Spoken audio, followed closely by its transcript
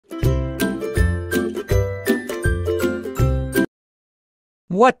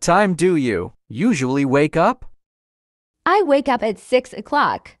What time do you usually wake up? I wake up at 6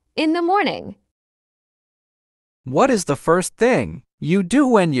 o'clock in the morning. What is the first thing you do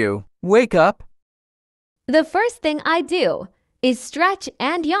when you wake up? The first thing I do is stretch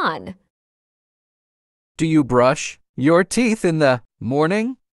and yawn. Do you brush your teeth in the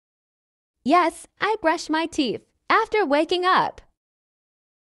morning? Yes, I brush my teeth after waking up.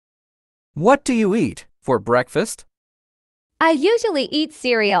 What do you eat for breakfast? I usually eat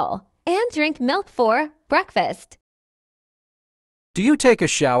cereal and drink milk for breakfast. Do you take a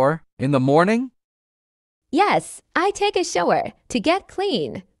shower in the morning? Yes, I take a shower to get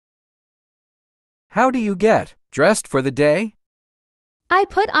clean. How do you get dressed for the day? I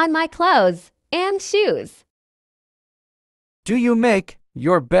put on my clothes and shoes. Do you make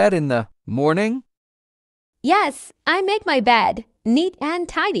your bed in the morning? Yes, I make my bed neat and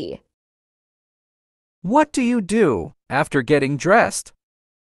tidy. What do you do after getting dressed?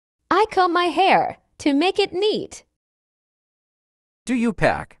 I comb my hair to make it neat. Do you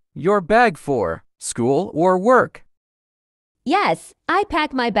pack your bag for school or work? Yes, I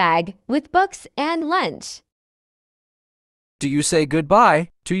pack my bag with books and lunch. Do you say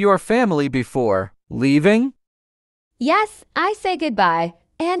goodbye to your family before leaving? Yes, I say goodbye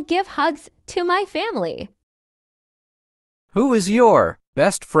and give hugs to my family. Who is your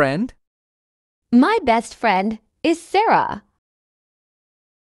best friend? My best friend is Sarah.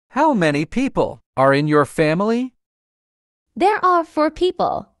 How many people are in your family? There are 4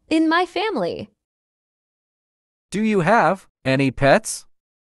 people in my family. Do you have any pets?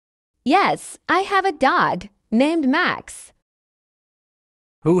 Yes, I have a dog named Max.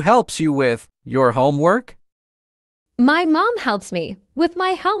 Who helps you with your homework? My mom helps me with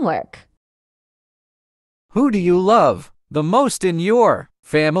my homework. Who do you love the most in your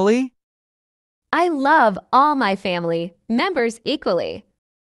family? I love all my family members equally.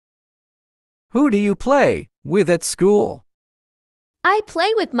 Who do you play with at school? I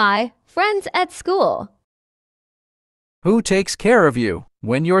play with my friends at school. Who takes care of you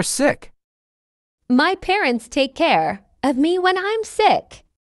when you're sick? My parents take care of me when I'm sick.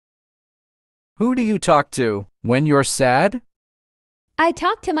 Who do you talk to when you're sad? I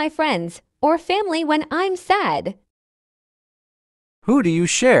talk to my friends or family when I'm sad. Who do you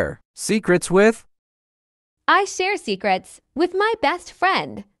share secrets with? I share secrets with my best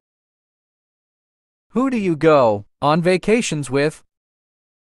friend. Who do you go on vacations with?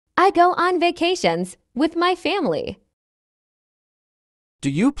 I go on vacations with my family. Do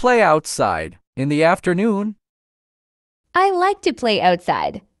you play outside in the afternoon? I like to play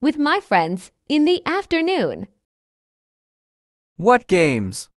outside with my friends in the afternoon. What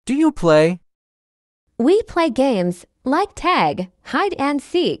games do you play? We play games like tag, hide and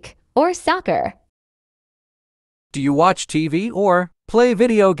seek, or soccer. Do you watch TV or play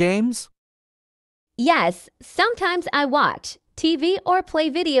video games? Yes, sometimes I watch TV or play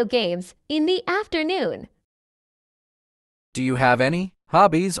video games in the afternoon. Do you have any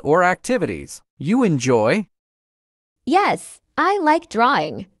hobbies or activities you enjoy? Yes, I like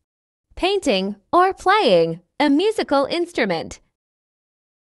drawing, painting, or playing a musical instrument.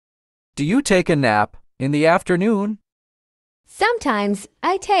 Do you take a nap in the afternoon? Sometimes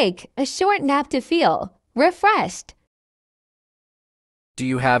I take a short nap to feel refreshed. Do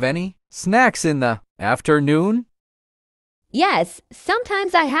you have any snacks in the afternoon? Yes,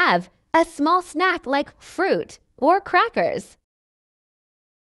 sometimes I have a small snack like fruit or crackers.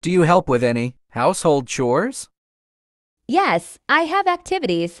 Do you help with any household chores? Yes, I have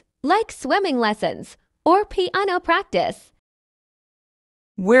activities like swimming lessons or piano practice.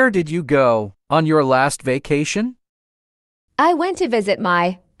 Where did you go on your last vacation? I went to visit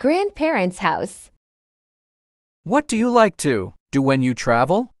my grandparents' house. What do you like to do when you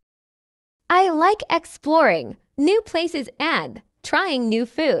travel? I like exploring new places and trying new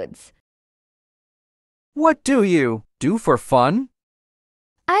foods. What do you do for fun?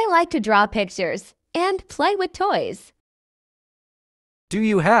 I like to draw pictures and play with toys. Do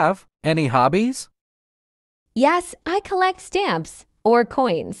you have any hobbies? Yes, I collect stamps or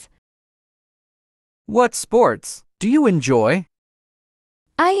coins. What sports do you enjoy?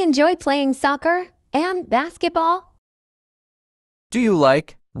 I enjoy playing soccer and basketball. Do you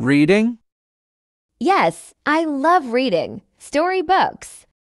like reading? Yes, I love reading storybooks.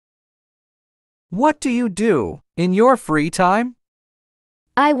 What do you do in your free time?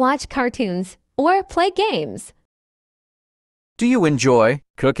 I watch cartoons or play games. Do you enjoy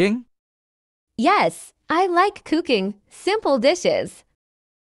cooking? Yes, I like cooking simple dishes.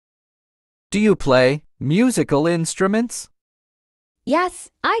 Do you play musical instruments? Yes,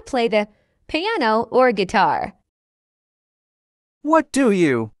 I play the piano or guitar. What do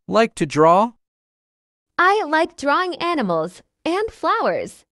you like to draw? I like drawing animals and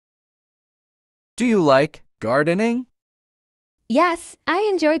flowers. Do you like gardening? Yes, I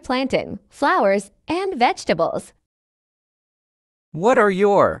enjoy planting flowers and vegetables. What are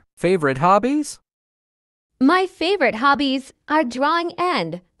your favorite hobbies? My favorite hobbies are drawing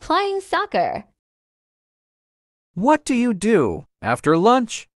and playing soccer. What do you do after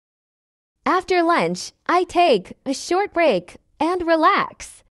lunch? After lunch, I take a short break and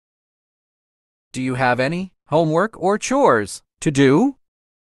relax. Do you have any homework or chores to do?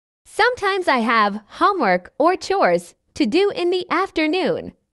 Sometimes I have homework or chores to do in the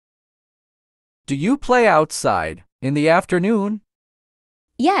afternoon. Do you play outside in the afternoon?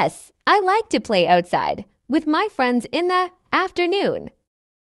 Yes, I like to play outside with my friends in the afternoon.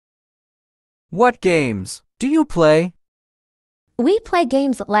 What games do you play? We play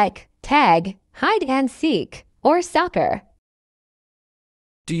games like tag, hide and seek, or soccer.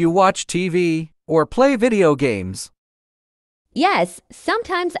 Do you watch TV or play video games? Yes,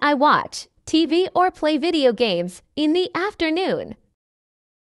 sometimes I watch TV or play video games in the afternoon.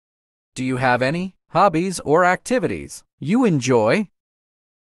 Do you have any hobbies or activities you enjoy?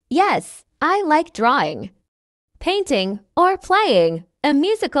 Yes, I like drawing, painting, or playing a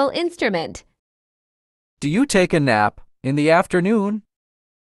musical instrument. Do you take a nap in the afternoon?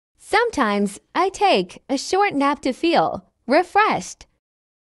 Sometimes I take a short nap to feel refreshed.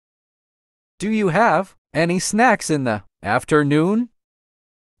 Do you have any snacks in the afternoon?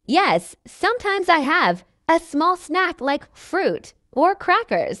 Yes, sometimes I have a small snack like fruit or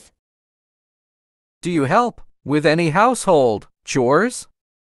crackers. Do you help with any household chores?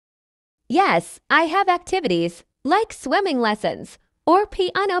 Yes, I have activities like swimming lessons or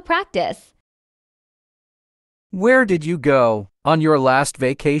piano practice. Where did you go on your last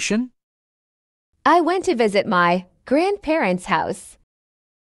vacation? I went to visit my grandparents' house.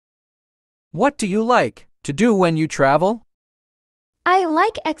 What do you like to do when you travel? I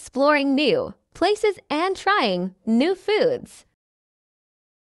like exploring new places and trying new foods.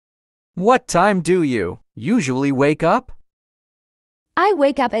 What time do you usually wake up? I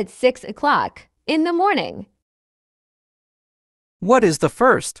wake up at 6 o'clock in the morning. What is the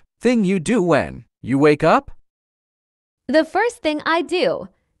first thing you do when you wake up? The first thing I do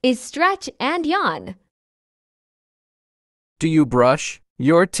is stretch and yawn. Do you brush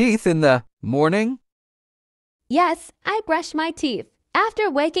your teeth in the morning? Yes, I brush my teeth after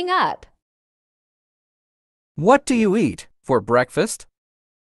waking up. What do you eat for breakfast?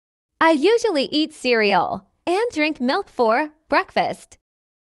 I usually eat cereal and drink milk for breakfast.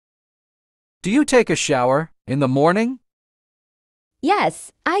 Do you take a shower in the morning?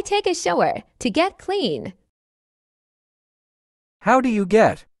 Yes, I take a shower to get clean. How do you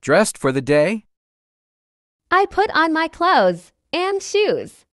get dressed for the day? I put on my clothes and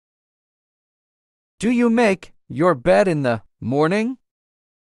shoes. Do you make your bed in the morning?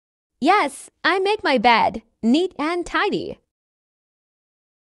 Yes, I make my bed neat and tidy.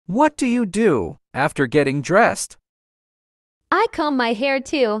 What do you do after getting dressed? I comb my hair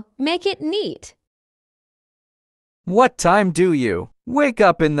to make it neat. What time do you wake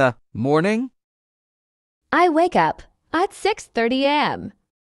up in the morning? I wake up at 6:30 a.m.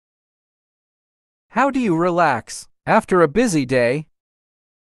 How do you relax after a busy day?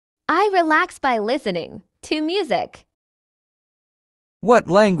 I relax by listening to music. What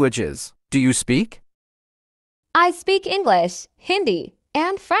languages do you speak? I speak English, Hindi,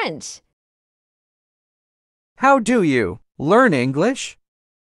 and French. How do you learn English?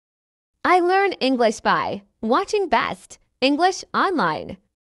 I learn English by watching Best English online.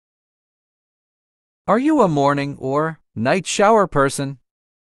 Are you a morning or night shower person?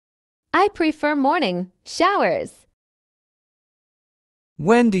 I prefer morning showers.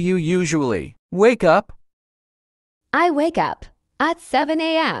 When do you usually wake up? I wake up at 7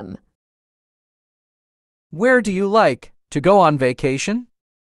 a.m. Where do you like to go on vacation?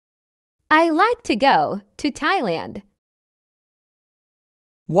 I like to go to Thailand.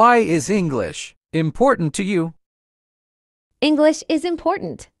 Why is English important to you? English is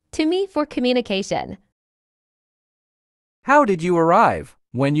important to me for communication. How did you arrive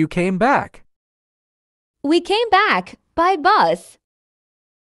when you came back? We came back by bus.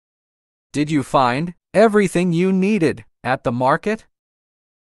 Did you find everything you needed at the market?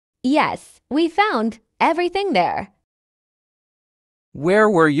 Yes, we found everything there. Where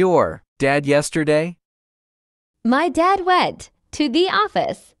were your dad yesterday? My dad went to the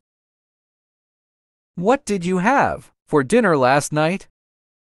office. What did you have for dinner last night?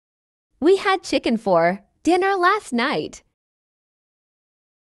 We had chicken for dinner last night.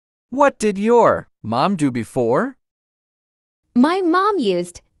 What did your mom do before? My mom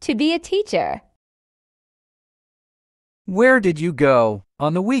used to be a teacher. Where did you go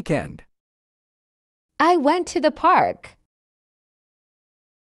on the weekend? I went to the park.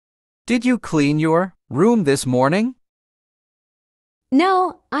 Did you clean your room this morning?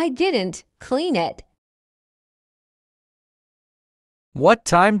 No, I didn't clean it. What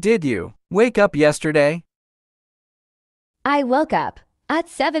time did you wake up yesterday? I woke up at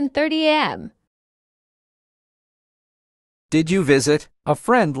 7:30 a.m. Did you visit a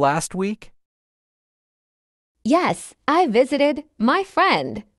friend last week? Yes, I visited my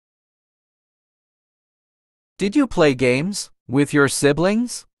friend. Did you play games with your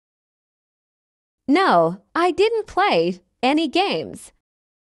siblings? No, I didn't play any games.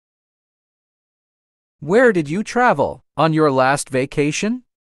 Where did you travel on your last vacation?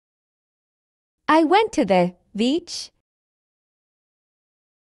 I went to the beach.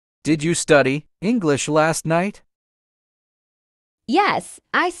 Did you study English last night? Yes,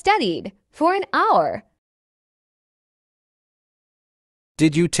 I studied for an hour.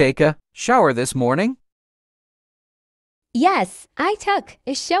 Did you take a shower this morning? Yes, I took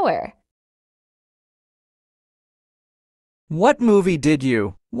a shower. What movie did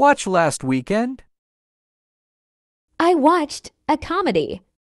you watch last weekend? I watched a comedy.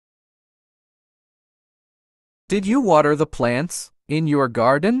 Did you water the plants in your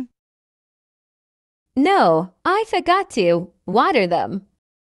garden? No, I forgot to water them.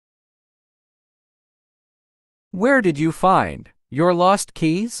 Where did you find your lost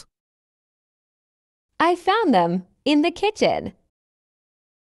keys? I found them in the kitchen.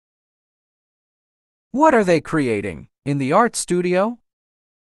 What are they creating in the art studio?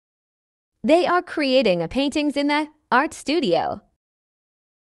 They are creating paintings in the art studio.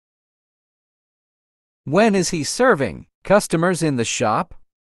 When is he serving customers in the shop?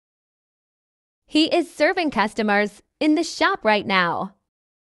 He is serving customers in the shop right now.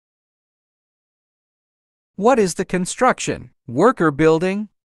 What is the construction worker building?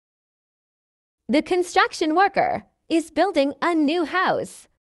 The construction worker is building a new house.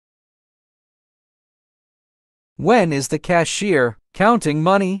 When is the cashier counting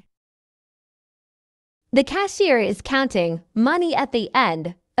money? The cashier is counting money at the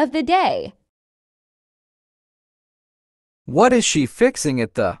end of the day. What is she fixing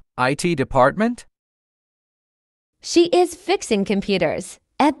at the IT department? She is fixing computers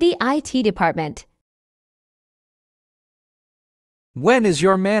at the IT department. When is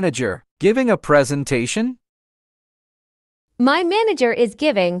your manager giving a presentation? My manager is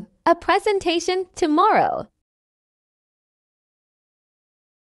giving a presentation tomorrow.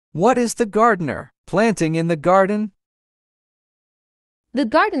 What is the gardener planting in the garden? The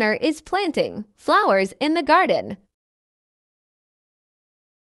gardener is planting flowers in the garden.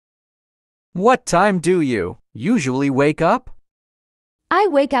 What time do you usually wake up? I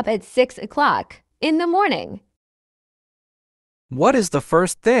wake up at 6 o'clock in the morning. What is the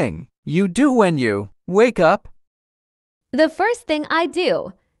first thing you do when you wake up? The first thing I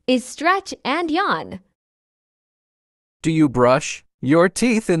do is stretch and yawn. Do you brush your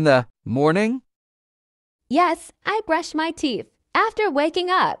teeth in the morning? Yes, I brush my teeth after waking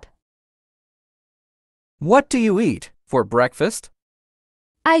up. What do you eat for breakfast?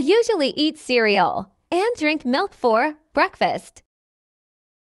 I usually eat cereal and drink milk for breakfast.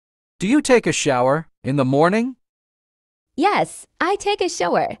 Do you take a shower in the morning? Yes, I take a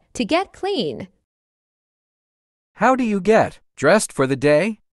shower to get clean. How do you get dressed for the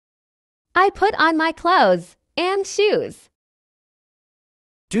day? I put on my clothes and shoes.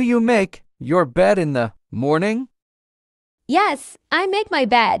 Do you make your bed in the morning? Yes, I make my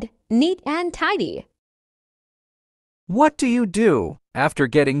bed neat and tidy. What do you do after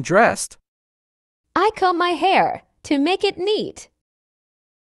getting dressed? I comb my hair to make it neat.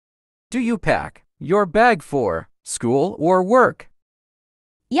 Do you pack your bag for school or work?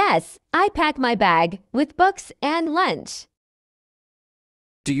 Yes, I pack my bag with books and lunch.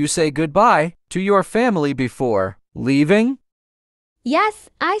 Do you say goodbye to your family before leaving? Yes,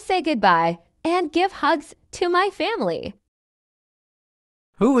 I say goodbye and give hugs to my family.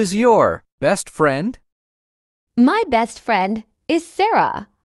 Who is your best friend? My best friend is Sarah.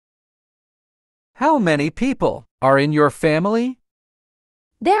 How many people are in your family?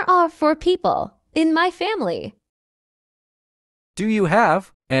 There are 4 people in my family. Do you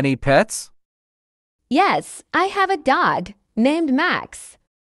have any pets? Yes, I have a dog named Max.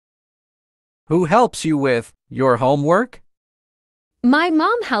 Who helps you with your homework? My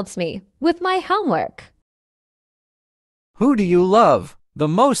mom helps me with my homework. Who do you love the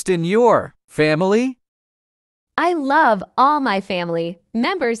most in your family? I love all my family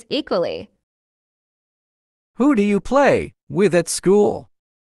members equally. Who do you play with at school?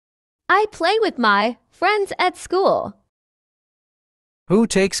 I play with my friends at school. Who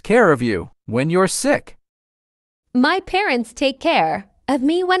takes care of you when you're sick? My parents take care of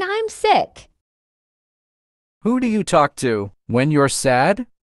me when I'm sick. Who do you talk to when you're sad?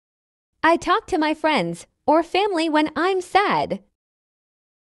 I talk to my friends or family when I'm sad.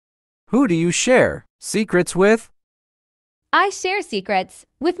 Who do you share secrets with? I share secrets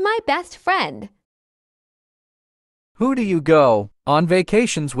with my best friend. Who do you go on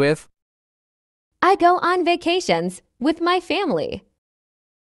vacations with? I go on vacations with my family.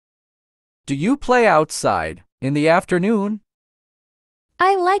 Do you play outside in the afternoon?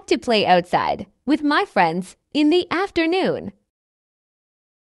 I like to play outside with my friends in the afternoon.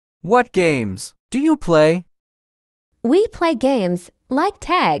 What games do you play? We play games like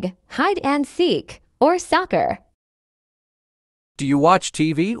tag, hide and seek, or soccer. Do you watch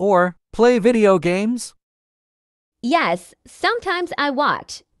TV or play video games? Yes, sometimes I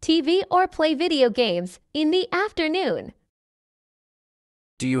watch TV or play video games in the afternoon.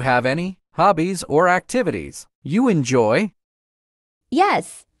 Do you have any hobbies or activities you enjoy?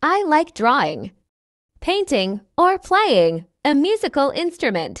 Yes, I like drawing, painting, or playing a musical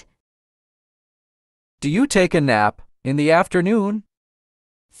instrument. Do you take a nap in the afternoon?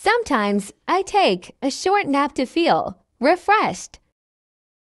 Sometimes I take a short nap to feel refreshed.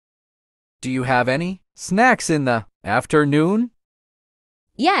 Do you have any snacks in the afternoon?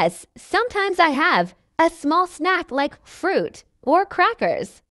 Yes, sometimes I have a small snack like fruit or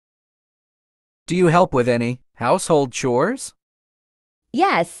crackers. Do you help with any household chores?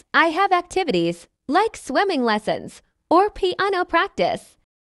 Yes, I have activities like swimming lessons or piano practice.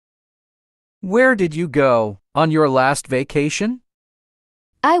 Where did you go on your last vacation?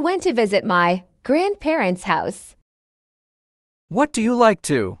 I went to visit my grandparents' house. What do you like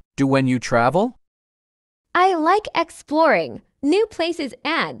to do when you travel? I like exploring new places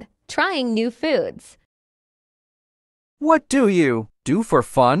and trying new foods. What do you do for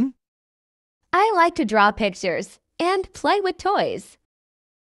fun? I like to draw pictures and play with toys.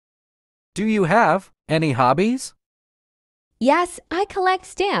 Do you have any hobbies? Yes, I collect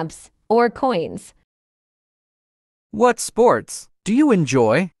stamps or coins. What sports do you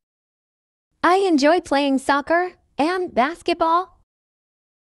enjoy? I enjoy playing soccer and basketball.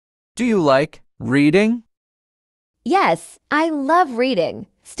 Do you like reading? Yes, I love reading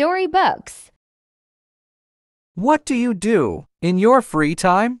storybooks. What do you do in your free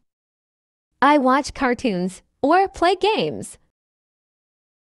time? I watch cartoons or play games.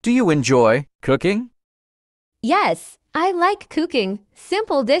 Do you enjoy cooking? Yes, I like cooking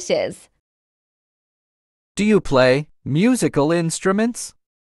simple dishes. Do you play musical instruments?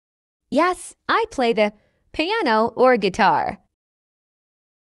 Yes, I play the piano or guitar.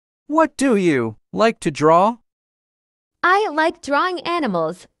 What do you like to draw? I like drawing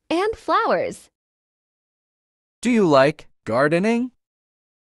animals and flowers. Do you like gardening?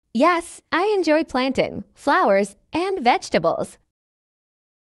 Yes, I enjoy planting flowers and vegetables.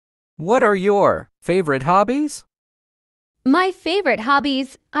 What are your favorite hobbies? My favorite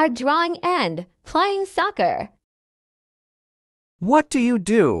hobbies are drawing and playing soccer. What do you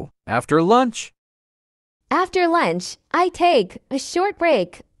do after lunch? After lunch, I take a short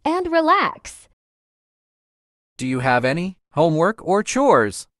break and relax. Do you have any homework or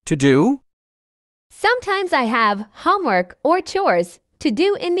chores to do? Sometimes I have homework or chores to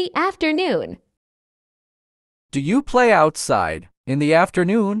do in the afternoon. Do you play outside in the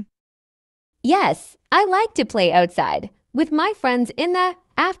afternoon? Yes, I like to play outside with my friends in the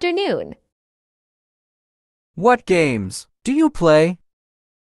afternoon. What games do you play?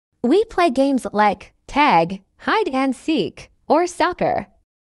 We play games like tag, hide and seek, or soccer.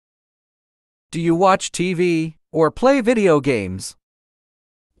 Do you watch TV or play video games?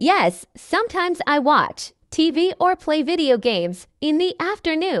 Yes, sometimes I watch TV or play video games in the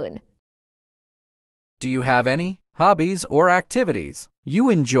afternoon. Do you have any hobbies or activities you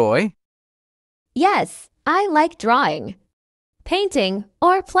enjoy? Yes, I like drawing, painting,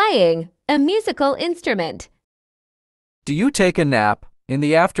 or playing a musical instrument. Do you take a nap in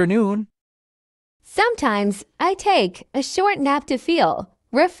the afternoon? Sometimes I take a short nap to feel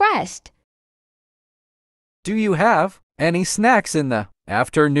refreshed. Do you have any snacks in the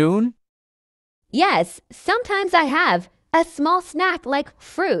afternoon? Yes, sometimes I have a small snack like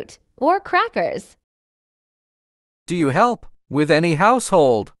fruit or crackers. Do you help with any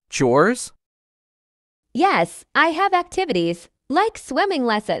household chores? Yes, I have activities like swimming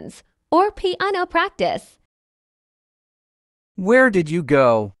lessons or piano practice. Where did you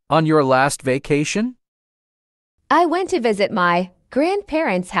go on your last vacation? I went to visit my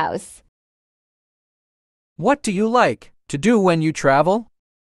grandparents' house. What do you like to do when you travel?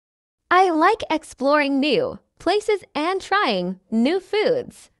 I like exploring new places and trying new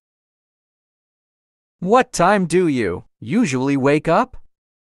foods. What time do you usually wake up?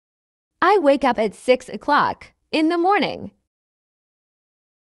 I wake up at 6 o'clock in the morning.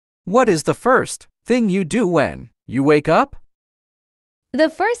 What is the first thing you do when you wake up? The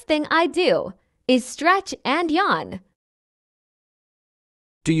first thing I do is stretch and yawn.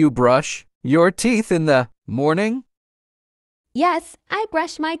 Do you brush your teeth in the morning? Yes, I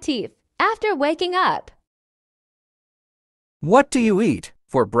brush my teeth after waking up. What do you eat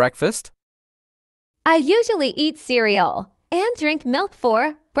for breakfast? I usually eat cereal and drink milk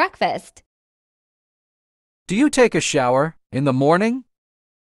for breakfast. Do you take a shower in the morning?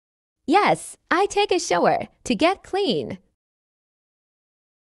 Yes, I take a shower to get clean.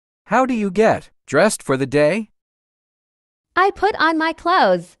 How do you get dressed for the day? I put on my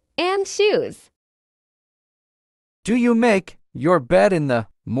clothes and shoes. Do you make your bed in the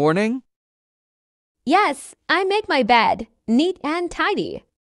morning? Yes, I make my bed neat and tidy.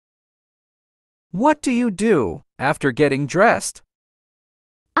 What do you do after getting dressed?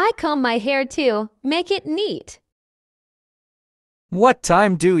 I comb my hair to make it neat. What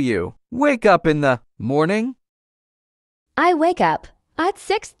time do you wake up in the morning? I wake up at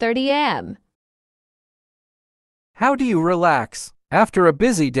 6:30 a.m. How do you relax after a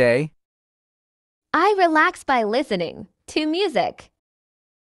busy day? I relax by listening to music.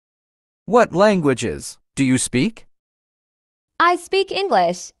 What languages do you speak? I speak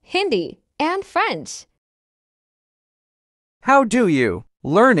English, Hindi, and French. How do you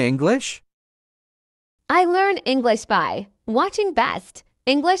learn English? I learn English by watching Best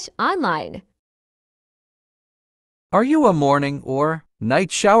English online. Are you a morning or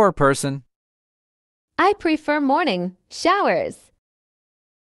night shower person? I prefer morning showers.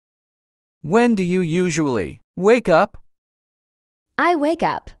 When do you usually wake up? I wake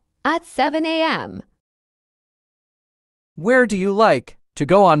up at 7 a.m. Where do you like to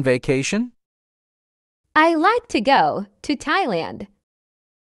go on vacation? I like to go to Thailand.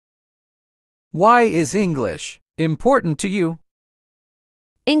 Why is English important to you?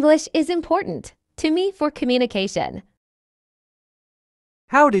 English is important to me for communication.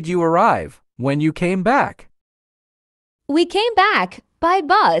 How did you arrive when you came back? We came back by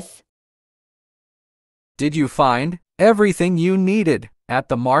bus. Did you find everything you needed at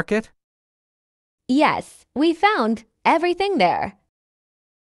the market? Yes, we found everything there.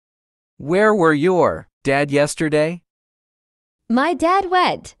 Where were your dad yesterday? My dad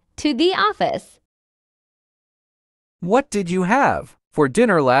went to the office. What did you have for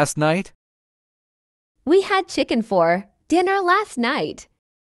dinner last night? We had chicken for dinner last night.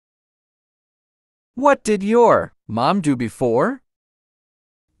 What did your mom do before?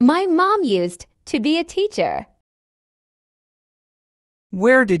 My mom used to be a teacher.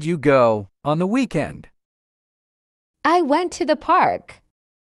 Where did you go on the weekend? I went to the park.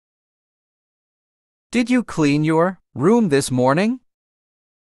 Did you clean your room this morning?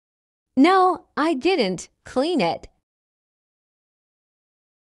 No, I didn't clean it.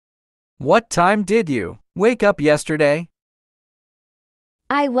 What time did you wake up yesterday?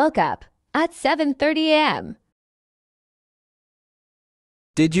 I woke up at 7:30 a.m.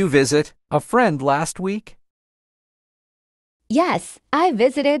 Did you visit a friend last week? Yes, I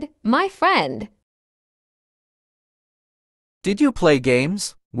visited my friend. Did you play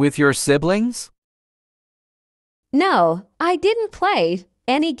games with your siblings? No, I didn't play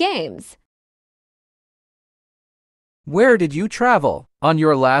any games. Where did you travel on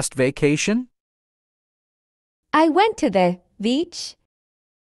your last vacation? I went to the beach.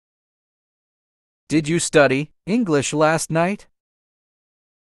 Did you study English last night?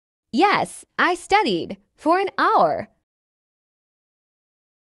 Yes, I studied for an hour.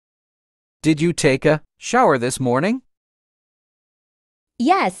 Did you take a shower this morning?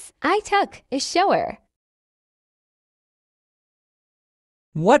 Yes, I took a shower.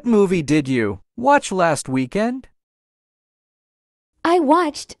 What movie did you watch last weekend? I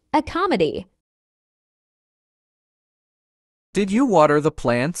watched a comedy. Did you water the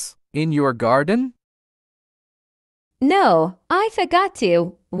plants in your garden? No, I forgot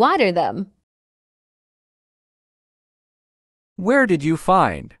to water them. Where did you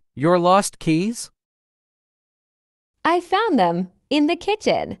find your lost keys? I found them in the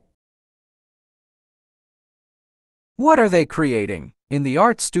kitchen. What are they creating in the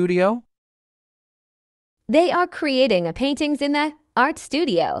art studio? They are creating paintings in the art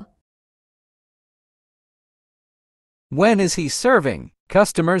studio. When is he serving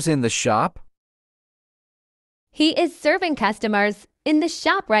customers in the shop? He is serving customers in the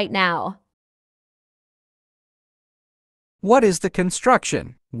shop right now. What is the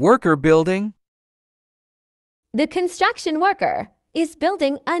construction worker building? The construction worker is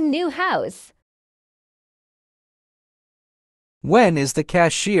building a new house. When is the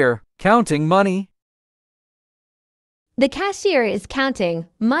cashier counting money? The cashier is counting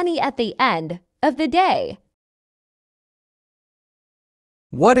money at the end of the day.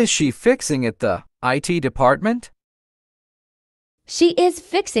 What is she fixing at the IT department? She is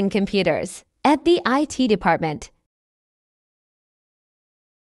fixing computers at the IT department.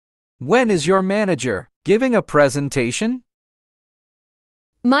 When is your manager giving a presentation?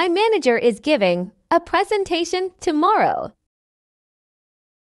 My manager is giving a presentation tomorrow.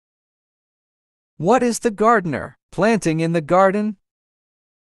 What is the gardener planting in the garden?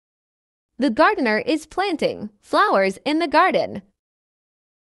 The gardener is planting flowers in the garden.